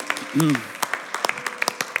Thank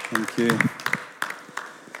you.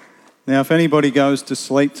 Now, if anybody goes to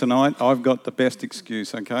sleep tonight, I've got the best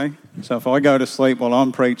excuse, okay? So if I go to sleep while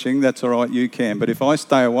I'm preaching, that's all right, you can. But if I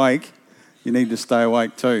stay awake, you need to stay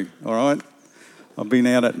awake too, all right? I've been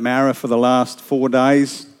out at Mara for the last 4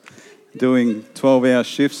 days doing 12-hour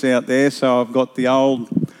shifts out there, so I've got the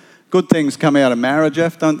old good things come out of Mara,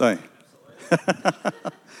 Jeff, don't they?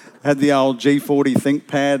 Had the old G40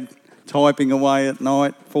 ThinkPad typing away at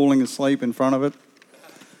night, falling asleep in front of it.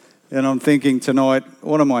 And I'm thinking tonight,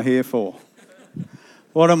 what am I here for?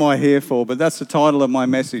 What am I here for? But that's the title of my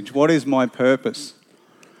message. What is my purpose?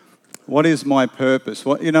 What is my purpose?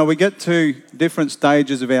 We get to different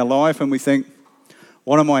stages of our life and we think,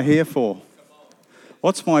 what am I here for?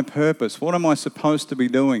 What's my purpose? What am I supposed to be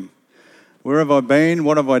doing? Where have I been?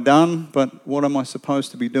 What have I done? But what am I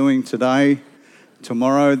supposed to be doing today,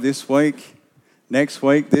 tomorrow, this week, next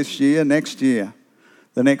week, this year, next year,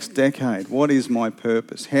 the next decade? What is my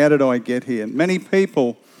purpose? How did I get here? Many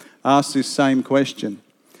people ask this same question.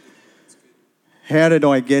 How did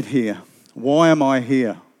I get here? Why am I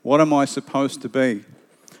here? What am I supposed to be?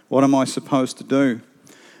 What am I supposed to do?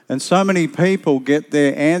 And so many people get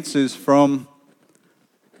their answers from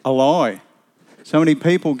a lie. So many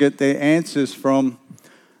people get their answers from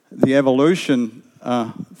the evolution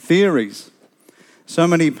theories. So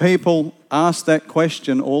many people ask that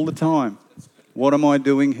question all the time. What am I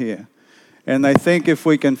doing here? And they think if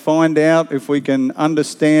we can find out, if we can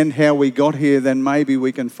understand how we got here, then maybe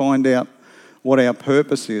we can find out what our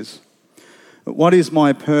purpose is. But what is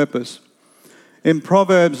my purpose? In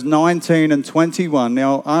Proverbs 19 and 21,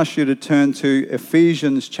 now I'll ask you to turn to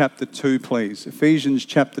Ephesians chapter 2, please. Ephesians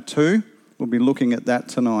chapter 2, we'll be looking at that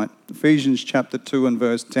tonight. Ephesians chapter 2 and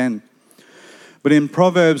verse 10. But in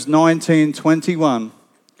Proverbs 19:21,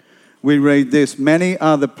 we read this: many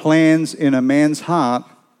are the plans in a man's heart,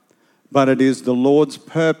 but it is the Lord's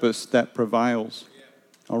purpose that prevails.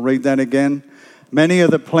 I'll read that again. Many are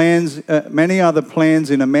the plans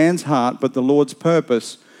in a man's heart, but it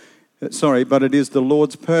is the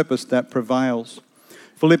Lord's purpose that prevails.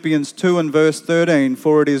 Philippians 2 and verse 13,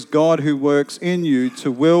 for it is God who works in you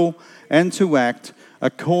to will and to act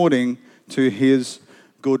according to his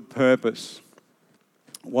good purpose.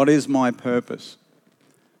 What is my purpose?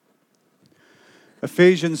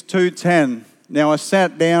 Ephesians 2:10. Now I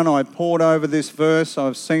sat down, I pored over this verse,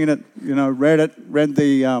 I've seen it, read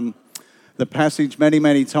the passage many,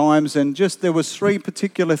 many times, and just there was 3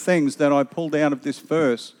 particular things that I pulled out of this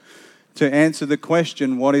verse to answer the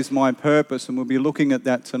question, what is my purpose? And we'll be looking at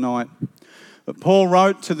that tonight. But Paul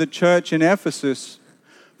wrote to the church in Ephesus,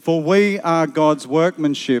 for we are God's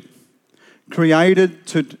workmanship, created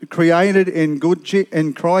in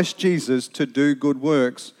Christ Jesus to do good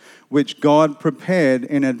works, which God prepared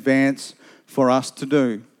in advance for us to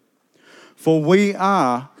do. For we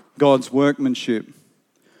are God's workmanship.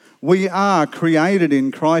 We are created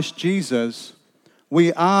in Christ Jesus.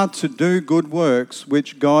 We are to do good works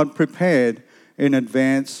which God prepared in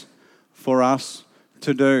advance for us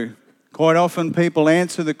to do. Quite often people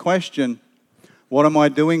answer the question, what am I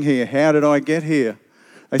doing here? How did I get here?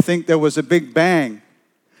 They think there was a big bang.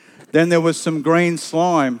 Then there was some green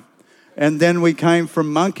slime. And then we came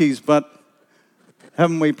from monkeys, but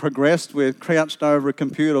haven't we progressed? We're crouched over a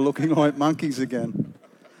computer looking like monkeys again.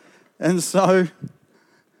 And so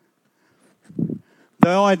the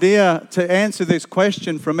idea to answer this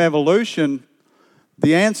question from evolution,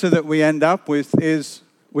 the answer that we end up with is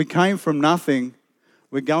we came from nothing,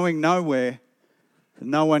 we're going nowhere, and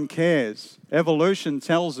no one cares. Evolution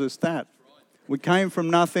tells us that. We came from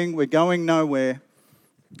nothing, we're going nowhere,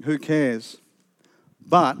 who cares?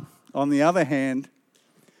 But on the other hand,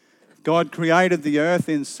 God created the earth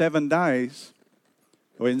in 7 days,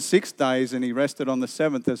 or in 6 days, and he rested on the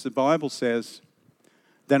 7th, as the Bible says.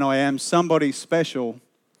 Then I am somebody special,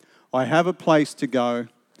 I have a place to go,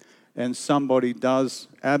 and somebody does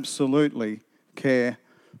absolutely care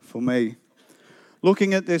for me.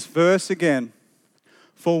 Looking at this verse again,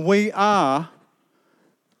 for we are,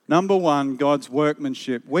 number 1, God's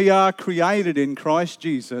workmanship. We are created in Christ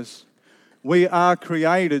Jesus. We are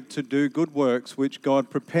created to do good works which God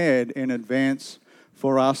prepared in advance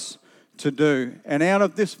for us to do. And out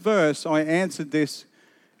of this verse, I answered this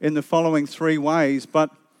in the following 3 ways. But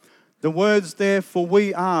the words there, for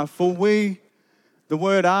we are, the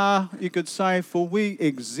word are, you could say, for we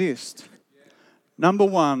exist. Number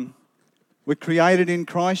 1, we're created in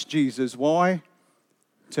Christ Jesus. Why?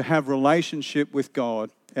 To have relationship with God.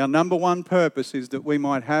 Our number 1 purpose is that we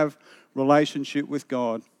might have relationship with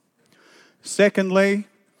God. Secondly,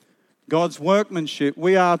 God's workmanship.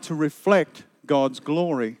 We are to reflect God's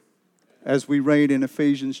glory. as we read in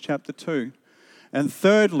Ephesians chapter 2. And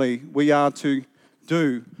thirdly, we are to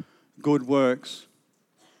do good works.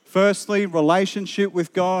 Firstly, relationship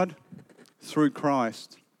with God through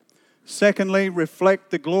Christ. Secondly,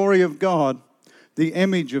 reflect the glory of God, the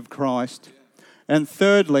image of Christ. And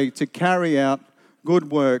thirdly, to carry out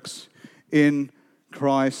good works in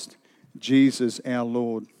Christ Jesus our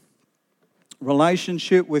Lord.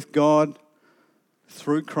 Relationship with God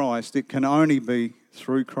through Christ. It can only be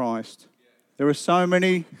through Christ. There are so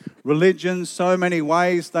many religions, so many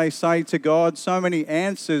ways they say to God, so many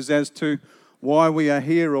answers as to why we are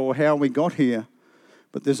here or how we got here.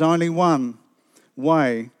 But there's only one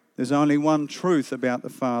way, there's only one truth about the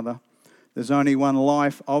Father. There's only one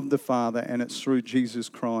life of the Father, and it's through Jesus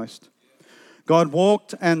Christ. God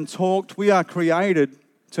walked and talked. We are created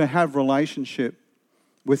to have relationship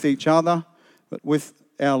with each other, but with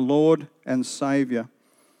our Lord and Saviour.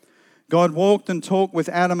 God walked and talked with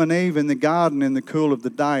Adam and Eve in the garden in the cool of the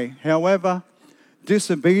day. However,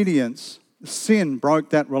 disobedience, sin broke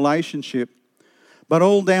that relationship. But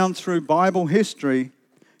all down through Bible history,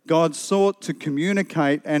 God sought to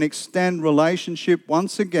communicate and extend relationship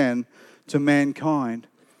once again to mankind.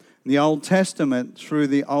 In the Old Testament, through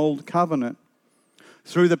the Old Covenant,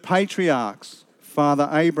 through the patriarchs, Father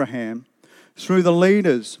Abraham, through the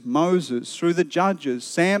leaders, Moses, through the judges,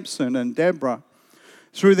 Samson and Deborah,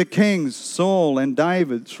 through the kings, Saul and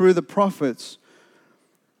David, through the prophets,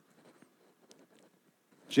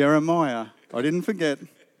 Jeremiah, I didn't forget,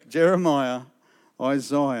 Jeremiah,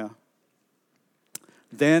 Isaiah.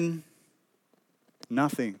 Then,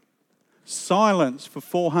 nothing. Silence for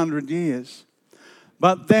 400 years.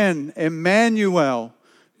 But then, Emmanuel,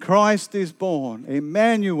 Christ is born.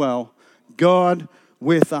 Emmanuel, God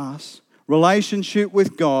with us. Relationship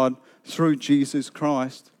with God through Jesus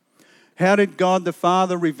Christ. How did God the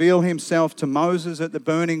Father reveal himself to Moses at the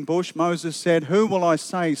burning bush? Moses said, "Who will I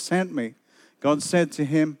say sent me?" God said to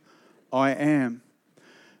him, "I am."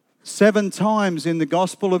 7 times in the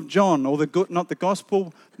Gospel of John, or the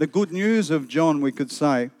good news of John, we could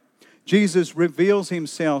say, Jesus reveals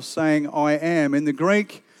himself saying, "I am." In the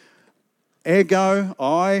Greek, ego,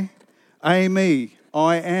 I, eimi,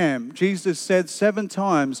 I am. Jesus said 7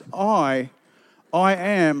 times, I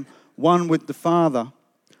am one with the Father.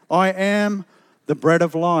 I am the bread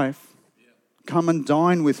of life. Come and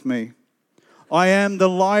dine with me. I am the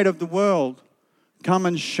light of the world. Come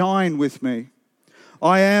and shine with me.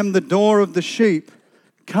 I am the door of the sheep.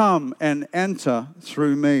 Come and enter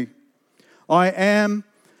through me. I am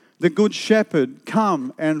the good shepherd.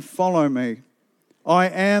 Come and follow me. I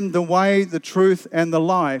am the way, the truth, and the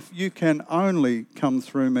life. You can only come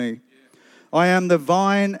through me. I am the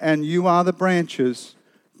vine and you are the branches.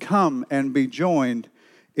 Come and be joined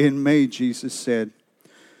in me, Jesus said.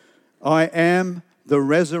 I am the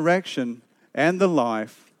resurrection and the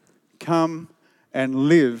life. Come and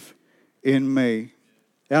live in me.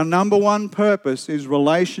 Our number one purpose is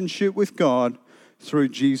relationship with God through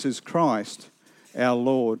Jesus Christ, our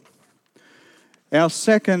Lord. Our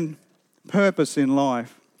second purpose in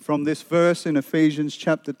life, from this verse in Ephesians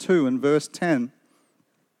chapter 2 and verse 10,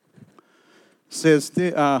 says,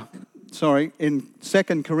 in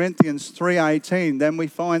 2 Corinthians 3:18, then we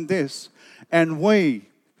find this, and we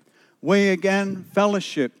again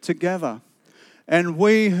fellowship together. And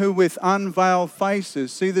we who with unveiled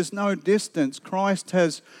faces, see there's no distance. Christ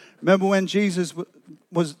has, remember when Jesus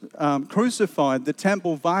was crucified, the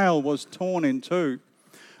temple veil was torn in two.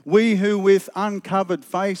 We who with uncovered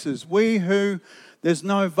faces, we who, there's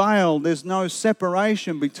no veil, there's no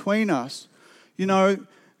separation between us. You know,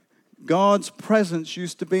 God's presence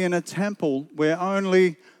used to be in a temple where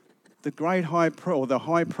only the great high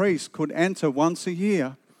priest could enter once a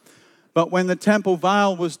year. But when the temple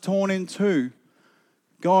veil was torn in two,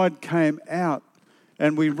 God came out.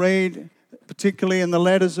 And we read, particularly in the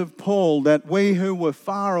letters of Paul, that we who were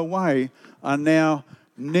far away are now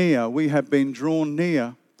near. We have been drawn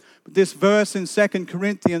near. But this verse in 2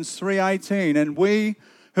 Corinthians 3:18, and we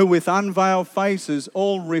who with unveiled faces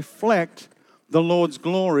all reflect the Lord's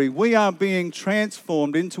glory. We are being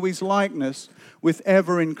transformed into his likeness with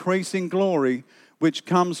ever-increasing glory, which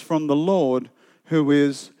comes from the Lord, who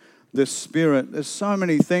is the Spirit. There's so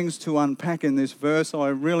many things to unpack in this verse. I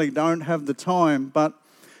really don't have the time, but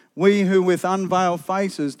we who with unveiled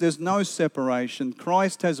faces, there's no separation.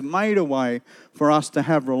 Christ has made a way for us to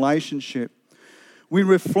have relationship. We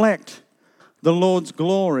reflect the Lord's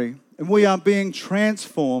glory, and we are being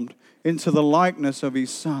transformed into the likeness of his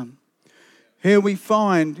Son. Here we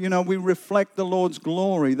find, we reflect the Lord's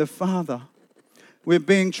glory, the Father. We're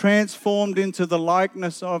being transformed into the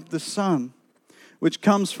likeness of the Son, which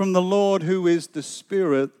comes from the Lord, who is the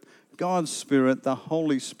Spirit, God's Spirit, the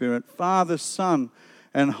Holy Spirit, Father, Son,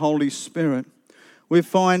 and Holy Spirit. We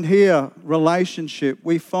find here relationship.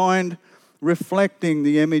 We find reflecting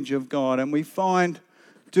the image of God, and we find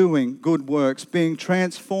doing good works, being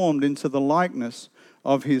transformed into the likeness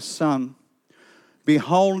of His Son.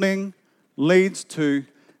 Beholding leads to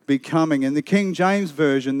becoming. In the King James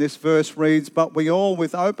Version, this verse reads, "But we all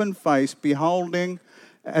with open face, beholding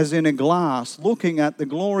as in a glass, looking at the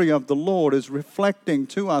glory of the Lord as reflecting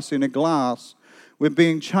to us in a glass, we're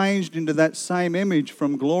being changed into that same image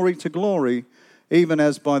from glory to glory, even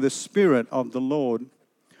as by the Spirit of the Lord."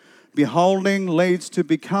 Beholding leads to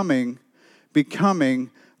becoming.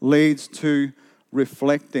 Becoming leads to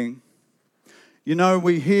reflecting. You know,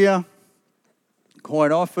 we hear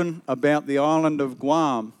quite often about the island of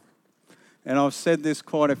Guam. And I've said this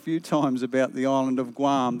quite a few times about the island of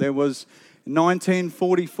Guam. There was, in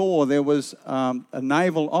 1944, there was a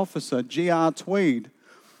naval officer, G.R. Tweed.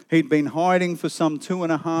 He'd been hiding for some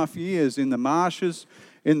 2.5 years in the marshes,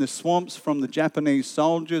 in the swamps from the Japanese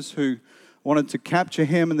soldiers who wanted to capture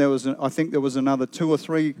him. And I think there was another 2 or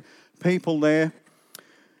 3 people there.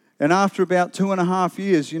 And after about 2.5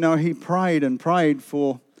 years, you know, he prayed and prayed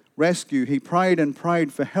for rescue. He prayed and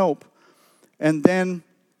prayed for help. And then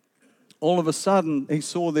all of a sudden, he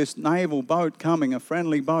saw this naval boat coming, a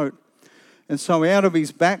friendly boat. And so out of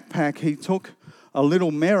his backpack, he took a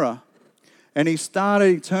little mirror and he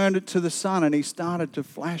turned it to the sun and he started to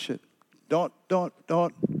flash it. Dot, dot,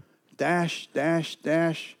 dot, dash, dash,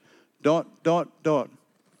 dash, dot, dot, dot.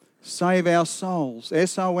 Save our souls,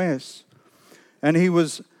 SOS. And he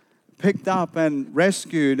was picked up and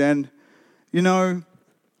rescued. And, you know,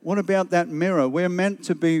 what about that mirror? We're meant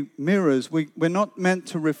to be mirrors. We're not meant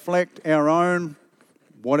to reflect our own,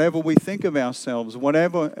 whatever we think of ourselves,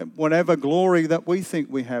 whatever glory that we think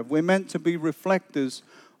we have. We're meant to be reflectors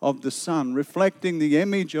of the Son, reflecting the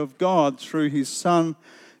image of God through His Son,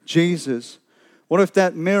 Jesus. What if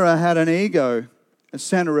that mirror had an ego and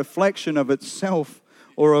sent a reflection of itself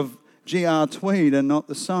or of G.R. Tweed and not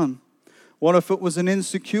the Son? What if it was an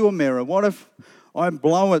insecure mirror? What if I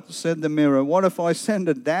blow it, said the mirror? What if I send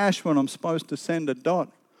a dash when I'm supposed to send a dot?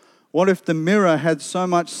 What if the mirror had so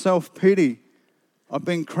much self-pity? I've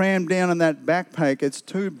been crammed down in that backpack. It's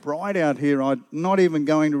too bright out here. I'm not even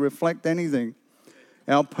going to reflect anything.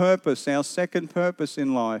 Our purpose, our second purpose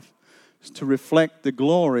in life, is to reflect the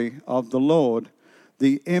glory of the Lord,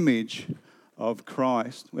 the image of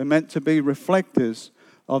Christ. We're meant to be reflectors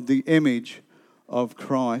of the image of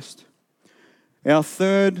Christ. Our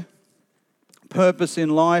third purpose in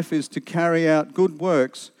life is to carry out good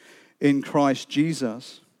works in Christ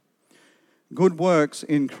Jesus. Good works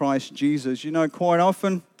in Christ Jesus. You know, quite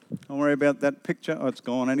often, don't worry about that picture. Oh, it's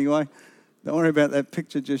gone anyway. Don't worry about that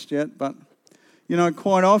picture just yet. But, you know,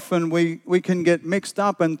 quite often we can get mixed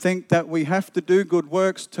up and think that we have to do good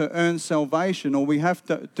works to earn salvation, or we have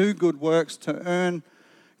to do good works to earn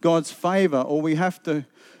God's favor, or we have to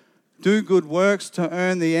do good works to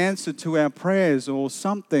earn the answer to our prayers or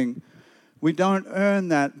something. We don't earn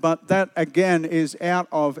that, but that again is out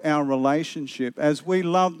of our relationship. As we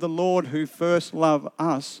love the Lord who first loved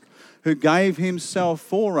us, who gave Himself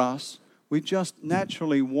for us, we just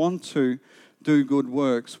naturally want to do good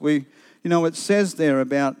works. It says there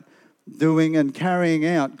about doing and carrying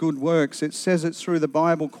out good works. It says it through the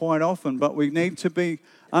Bible quite often, but we need to be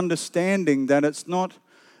understanding that it's not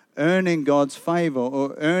earning God's favor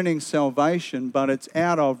or earning salvation, but it's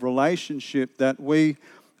out of relationship that we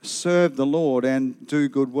serve the Lord and do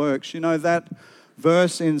good works. You know, that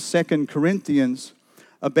verse in 2 Corinthians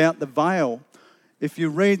about the veil, if you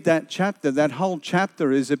read that chapter, that whole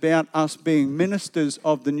chapter is about us being ministers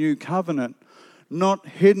of the new covenant, not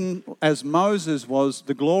hidden as Moses was.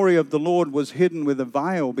 The glory of the Lord was hidden with a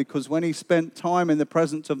veil, because when he spent time in the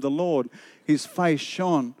presence of the Lord, his face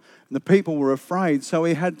shone. The people were afraid, so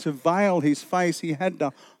he had to veil his face. He had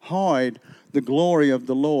to hide the glory of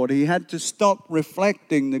the Lord. He had to stop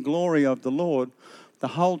reflecting the glory of the Lord. The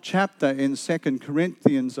whole chapter in 2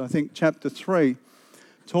 Corinthians, I think chapter 3,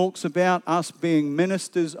 talks about us being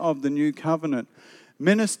ministers of the new covenant,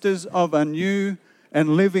 ministers of a new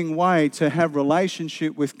and living way to have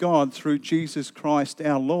relationship with God through Jesus Christ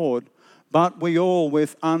our Lord. But we all,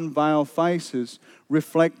 with unveiled faces,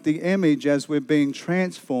 reflect the image as we're being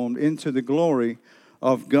transformed into the glory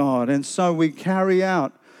of God. And so we carry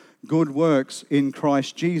out good works in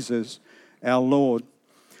Christ Jesus, our Lord.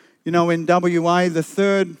 You know, in WA, the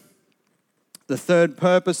third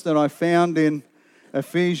purpose that I found in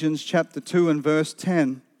Ephesians chapter 2 and verse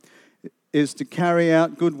 10 is to carry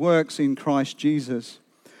out good works in Christ Jesus.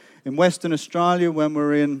 In Western Australia, when we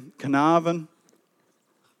were in Carnarvon,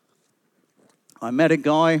 I met a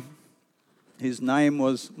guy His name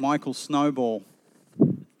was Michael Snowball.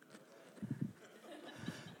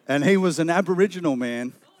 And he was an Aboriginal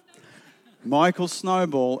man, Michael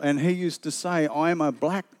Snowball, and he used to say, I'm a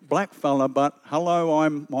black fella, but hello,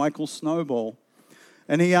 I'm Michael Snowball.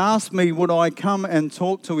 And he asked me, would I come and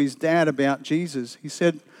talk to his dad about Jesus? He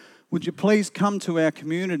said, would you please come to our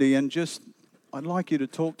community and I'd like you to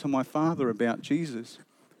talk to my father about Jesus.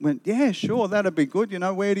 I went, yeah, sure, that'd be good.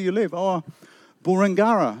 Where do you live? Oh,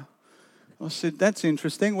 Burungara. I said, that's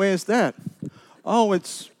interesting. Where's that? Oh,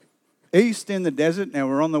 it's east in the desert. Now,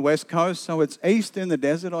 we're on the west coast, so it's east in the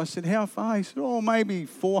desert. I said, how far? He said, oh, maybe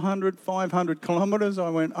 400, 500 kilometres. I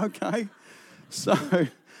went, okay. So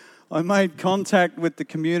I made contact with the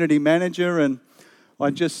community manager, and I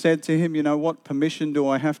just said to him, what permission do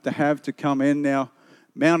I have to come in? Now,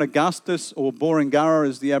 Mount Augustus, or Burungara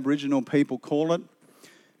as the Aboriginal people call it,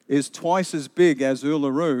 is twice as big as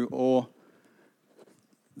Uluru, or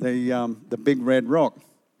the big red rock.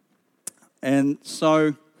 And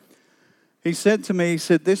so he said to me,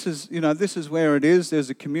 this is where it is. There's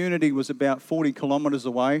a community, was about 40 kilometres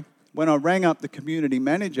away. When I rang up the community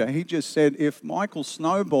manager, he just said, if Michael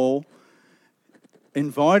Snowball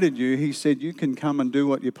invited you, he said, you can come and do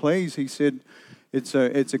what you please. He said, it's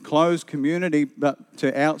a closed community but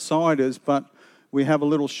to outsiders, but we have a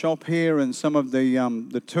little shop here, and some of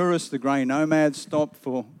the tourists, the grey nomads, stop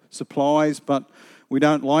for supplies, but we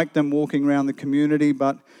don't like them walking around the community.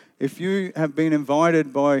 But if you have been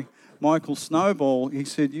invited by Michael Snowball, he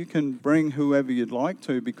said, you can bring whoever you'd like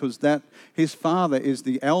to, because his father is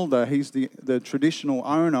the elder, he's the traditional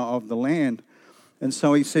owner of the land. And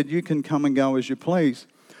so he said, you can come and go as you please.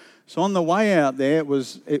 So on the way out there, it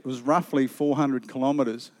was roughly 400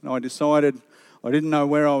 kilometres, and I decided I didn't know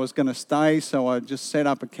where I was going to stay, so I just set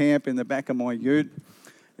up a camp in the back of my ute,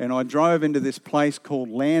 and I drove into this place called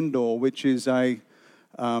Landor, which is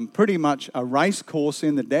pretty much a race course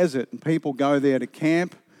in the desert, and people go there to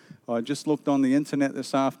camp. I just looked on the internet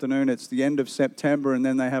this afternoon. It's the end of September, and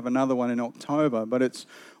then they have another one in October, but it's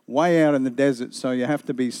way out in the desert, so you have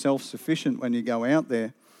to be self-sufficient when you go out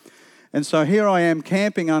there. And so here I am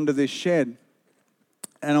camping under this shed,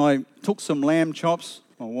 and I took some lamb chops.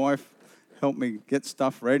 My wife helped me get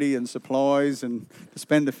stuff ready and supplies, and to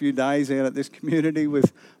spend a few days out at this community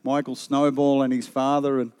with Michael Snowball and his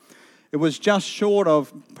father. And it was just short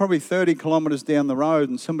of probably 30 kilometres down the road,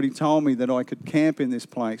 and somebody told me that I could camp in this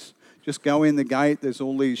place. Just go in the gate, there's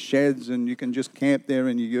all these sheds, and you can just camp there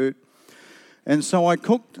in your ute. And so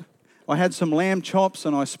I had some lamb chops,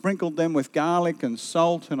 and I sprinkled them with garlic and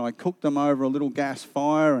salt, and I cooked them over a little gas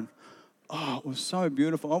fire, and it was so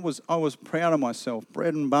beautiful. I was proud of myself,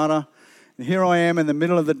 bread and butter. And here I am in the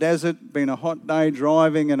middle of the desert, been a hot day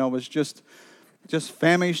driving, and I was just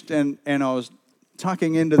famished, and I was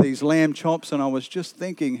tucking into these lamb chops, and I was just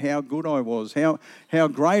thinking how good I was, how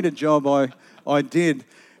great a job I did.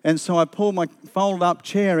 And so I pulled my fold-up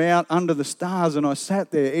chair out under the stars, and I sat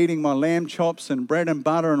there eating my lamb chops and bread and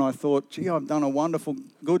butter, and I thought, gee, I've done a wonderful,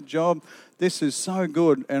 good job. This is so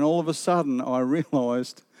good. And all of a sudden, I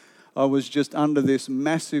realised I was just under this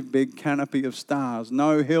massive big canopy of stars.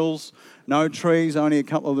 No hills, no trees, only a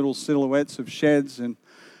couple of little silhouettes of sheds, and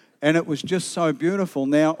it was just so beautiful.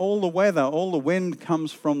 Now, all the wind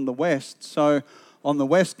comes from the west, so on the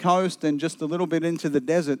west coast and just a little bit into the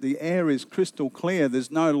desert, the air is crystal clear.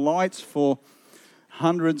 There's no lights for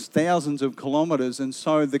hundreds, thousands of kilometres, and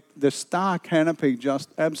so the star canopy just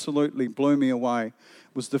absolutely blew me away. It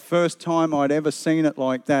was the first time I'd ever seen it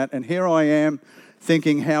like that, and here I am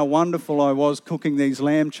thinking how wonderful I was cooking these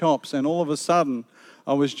lamb chops, and all of a sudden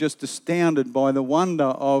I was just astounded by the wonder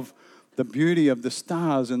of the beauty of the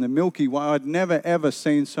stars and the Milky Way. I'd never ever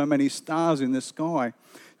seen so many stars in the sky,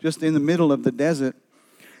 just in the middle of the desert.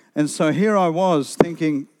 And so here I was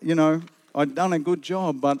thinking, I'd done a good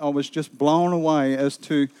job, but I was just blown away as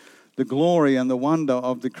to the glory and the wonder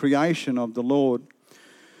of the creation of the Lord.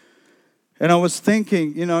 And I was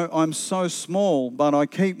thinking, I'm so small, but I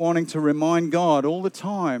keep wanting to remind God all the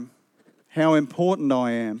time how important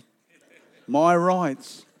I am. My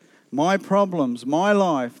rights, my problems, my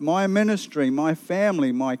life, my ministry, my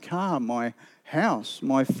family, my car, my house,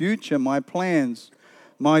 my future, my plans,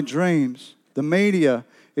 my dreams. The media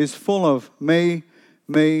is full of me,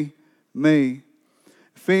 me, me.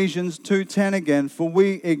 Ephesians 2:10 again, for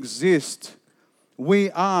we exist. We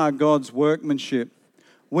are God's workmanship.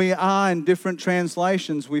 We are, in different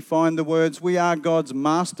translations, we find the words, we are God's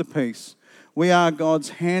masterpiece. We are God's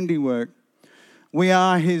handiwork. We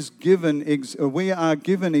are given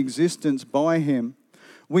existence by Him.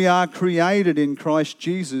 We are created in Christ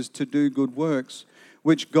Jesus to do good works,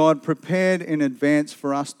 which God prepared in advance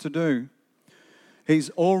for us to do. He's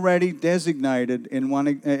already designated in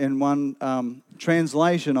one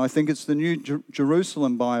translation, I think it's the New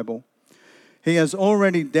Jerusalem Bible. He has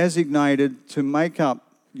already designated to make up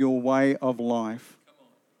your way of life.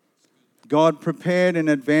 God prepared in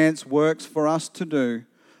advance works for us to do,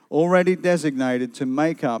 already designated to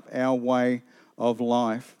make up our way of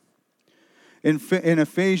life. In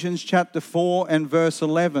Ephesians chapter 4 and verse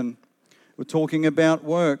 11, we're talking about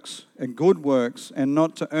works and good works, and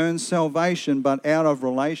not to earn salvation, but out of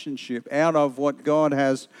relationship, out of what God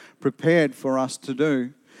has prepared for us to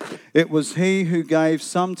do. It was He who gave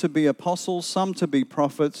some to be apostles, some to be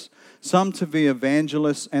prophets, some to be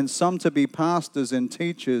evangelists, and some to be pastors and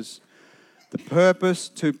teachers. The purpose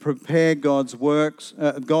to prepare God's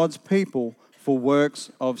people for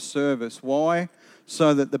works of service. Why?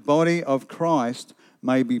 So that the body of Christ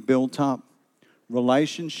may be built up.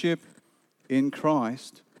 Relationship in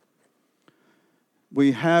Christ.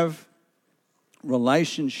 We have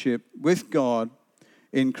relationship with God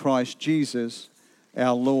in Christ Jesus,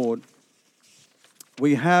 our Lord.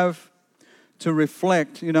 We have to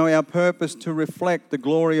reflect, our purpose to reflect the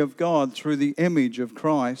glory of God through the image of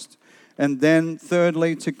Christ. And then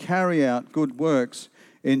thirdly, to carry out good works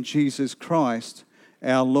in Jesus Christ,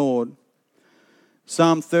 our Lord.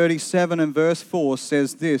 Psalm 37 and verse 4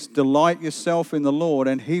 says this, "Delight yourself in the Lord,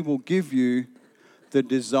 and He will give you the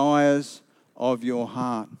desires of your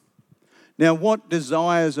heart." Now, what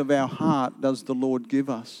desires of our heart does the Lord give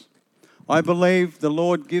us? I believe the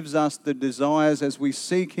Lord gives us the desires as we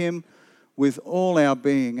seek Him with all our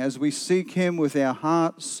being, as we seek Him with our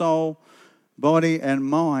heart, soul, body, and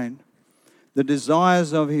mind. The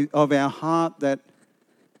desires of our heart that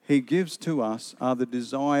He gives to us are the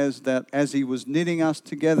desires that, as He was knitting us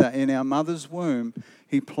together in our mother's womb,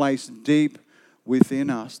 He placed deep within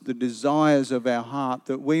us. The desires of our heart,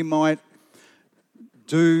 that we might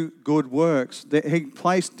do good works. That He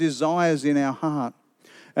placed desires in our heart.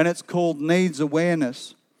 And it's called needs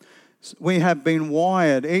awareness. We have been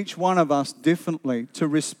wired, each one of us differently, to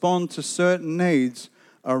respond to certain needs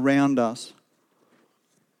around us.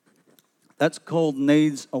 That's called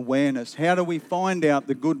needs awareness. How do we find out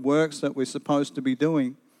the good works that we're supposed to be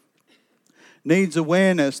doing? Needs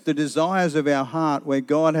awareness, the desires of our heart, where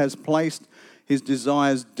God has placed His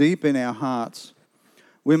desires deep in our hearts.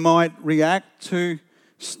 We might react to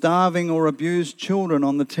starving or abused children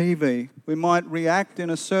on the TV. We might react in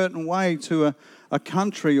a certain way to a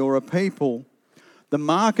country or a people. The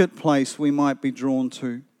marketplace we might be drawn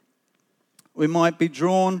to. We might be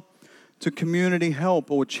drawn to community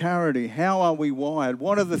help or charity. How are we wired?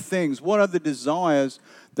 What are the things, what are the desires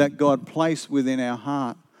that God placed within our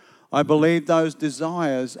heart? I believe those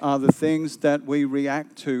desires are the things that we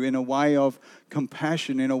react to in a way of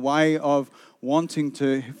compassion, in a way of wanting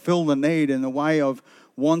to fill the need, in a way of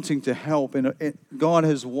wanting to help. God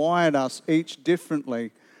has wired us each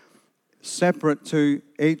differently, separate to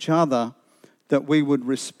each other, that we would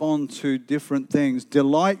respond to different things.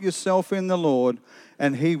 Delight yourself in the Lord,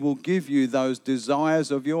 and He will give you those desires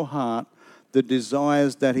of your heart, the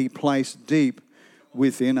desires that He placed deep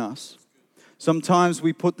within us. Sometimes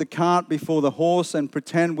we put the cart before the horse and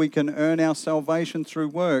pretend we can earn our salvation through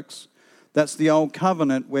works. That's the old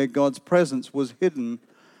covenant where God's presence was hidden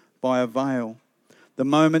by a veil. The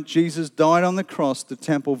moment Jesus died on the cross, the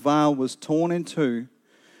temple veil was torn in two.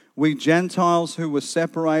 We Gentiles who were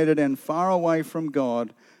separated and far away from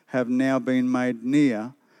God have now been made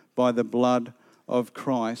near by the blood of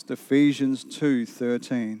Christ. Ephesians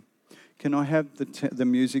 2:13. Can I have the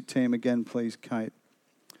music team again, please, Kate?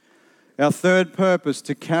 Our third purpose,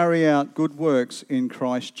 to carry out good works in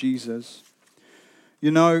Christ Jesus.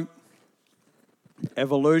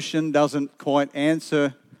 Evolution doesn't quite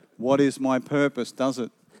answer what is my purpose, does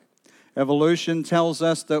it? Evolution tells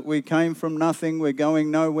us that we came from nothing, we're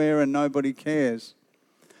going nowhere, and nobody cares.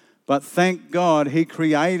 But thank God He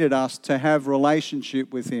created us to have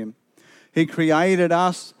relationship with Him. He created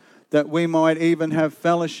us that we might even have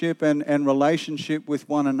fellowship and relationship with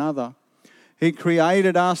one another. He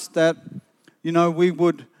created us that, we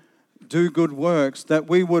would do good works, that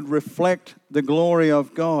we would reflect the glory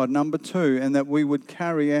of God, number two, and that we would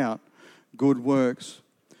carry out good works.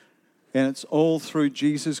 And it's all through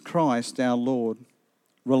Jesus Christ, our Lord.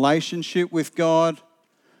 Relationship with God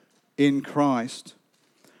in Christ.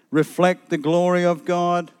 Reflect the glory of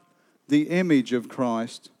God, the image of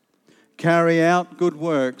Christ. Carry out good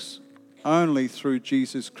works only through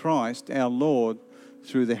Jesus Christ, our Lord,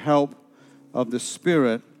 through the help of the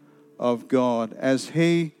Spirit of God. As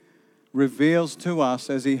He reveals to us,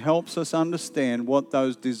 as He helps us understand what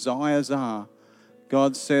those desires are,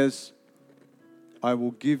 God says, I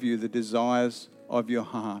will give you the desires of your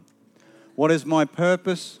heart. What is my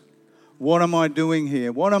purpose? What am I doing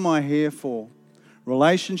here? What am I here for?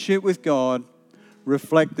 Relationship with God,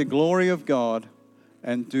 reflect the glory of God,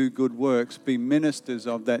 and do good works. Be ministers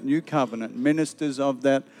of that new covenant, ministers of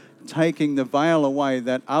that taking the veil away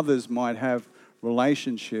that others might have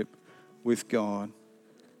relationship with God.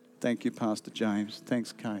 Thank you, Pastor James.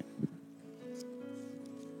 Thanks, Kate.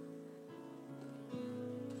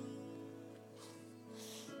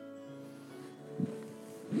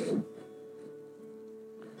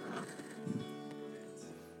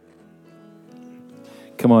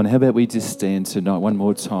 Come on, how about we just stand tonight one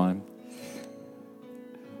more time?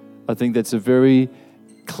 I think that's a very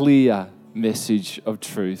clear message of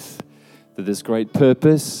truth, that there's great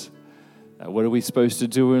purpose. What are we supposed to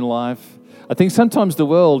do in life? I think sometimes the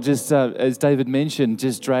world just, as David mentioned,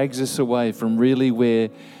 just drags us away from really where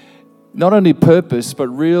not only purpose, but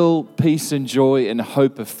real peace and joy and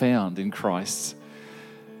hope are found in Christ.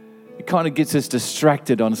 It kind of gets us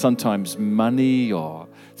distracted on sometimes money or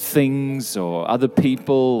things or other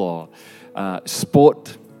people or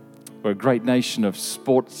sport. We're a great nation of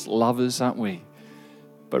sports lovers, aren't we?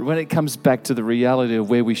 But when it comes back to the reality of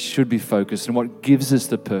where we should be focused and what gives us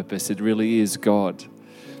the purpose, it really is God.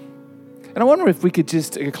 And I wonder if we could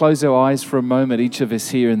just close our eyes for a moment, each of us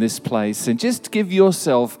here in this place, and just give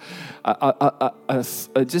yourself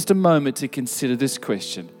just a moment to consider this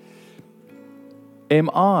question. Am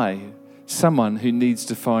I someone who needs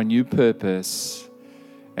to find new purpose?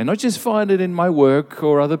 And not just find it in my work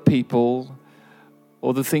or other people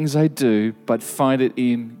or the things I do, but find it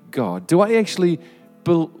in God. Do I actually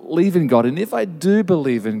believe in God? And if I do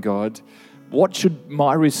believe in God, what should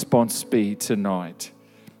my response be tonight?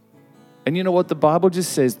 And you know what? The Bible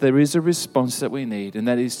just says there is a response that we need, and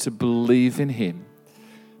that is to believe in Him.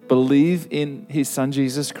 Believe in His Son,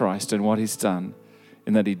 Jesus Christ, and what He's done,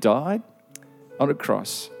 and that He died on a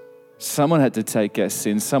cross. Someone had to take our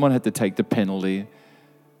sins. Someone had to take the penalty.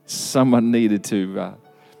 Someone needed to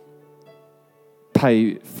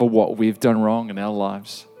pay for what we've done wrong in our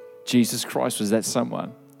lives. Jesus Christ was that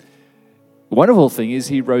someone. The wonderful thing is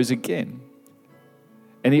He rose again.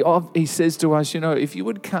 And he says to us, if you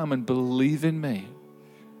would come and believe in me,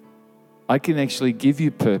 I can actually give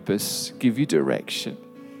you purpose, give you direction,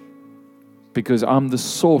 because I'm the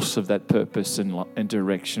source of that purpose and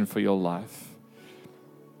direction for your life.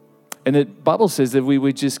 And the Bible says that we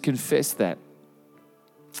would just confess that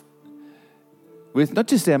with not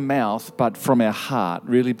just our mouth, but from our heart,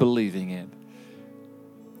 really believing it,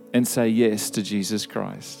 and say yes to Jesus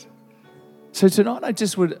Christ. So tonight I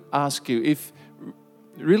just would ask you,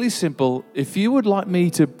 really simple, if you would like me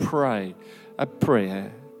to pray a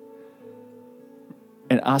prayer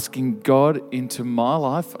and asking God into my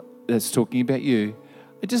life that's talking about you,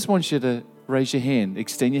 I just want you to raise your hand,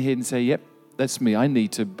 extend your hand and say, yep, that's me. I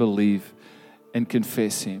need to believe and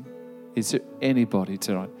confess Him. Is there anybody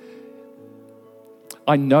tonight?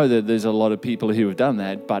 I know that there's a lot of people who have done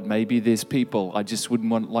that, but maybe there's people, I just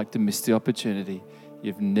wouldn't like to miss the opportunity.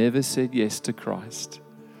 You've never said yes to Christ.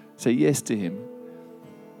 Say yes to Him.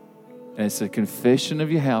 And it's a confession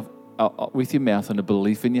of your heart, with your mouth and a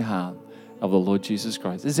belief in your heart of the Lord Jesus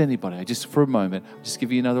Christ. Is anybody? Just for a moment, I'll just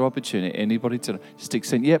give you another opportunity. Anybody tonight? Just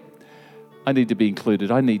saying, yep, I need to be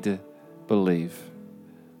included. I need to believe.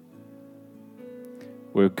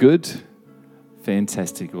 We're good.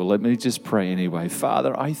 Fantastic. Well, let me just pray anyway.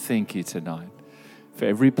 Father, I thank you tonight for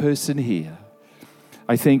every person here.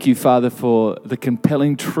 I thank you, Father, for the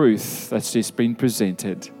compelling truth that's just been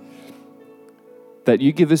presented, that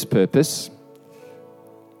you give us purpose.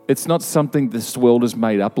 It's not something this world has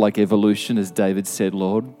made up like evolution, as David said,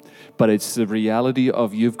 Lord, but it's the reality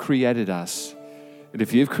of you've created us. And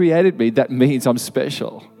if you've created me, that means I'm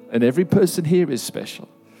special. And every person here is special.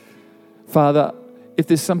 Father, if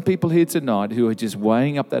there's some people here tonight who are just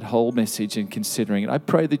weighing up that whole message and considering it, I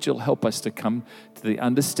pray that you'll help us to come to the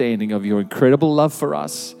understanding of your incredible love for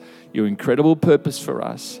us, your incredible purpose for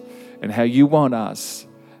us, and how you want us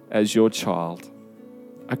as your child,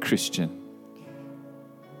 a Christian.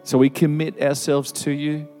 So we commit ourselves to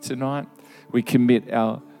you tonight. We commit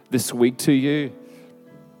this week to you.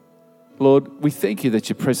 Lord, we thank you that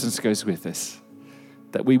your presence goes with us,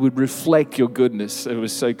 that we would reflect your goodness. It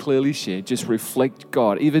was so clearly shared. Just reflect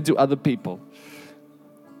God, even to other people.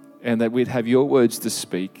 And that we'd have your words to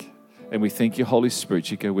speak. And we thank you, Holy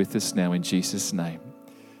Spirit, you go with us now in Jesus' name.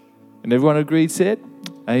 And everyone agreed, said,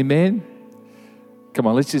 amen. Come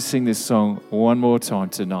on, let's just sing this song one more time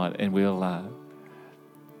tonight and we'll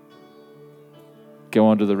go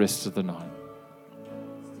on to the rest of the night.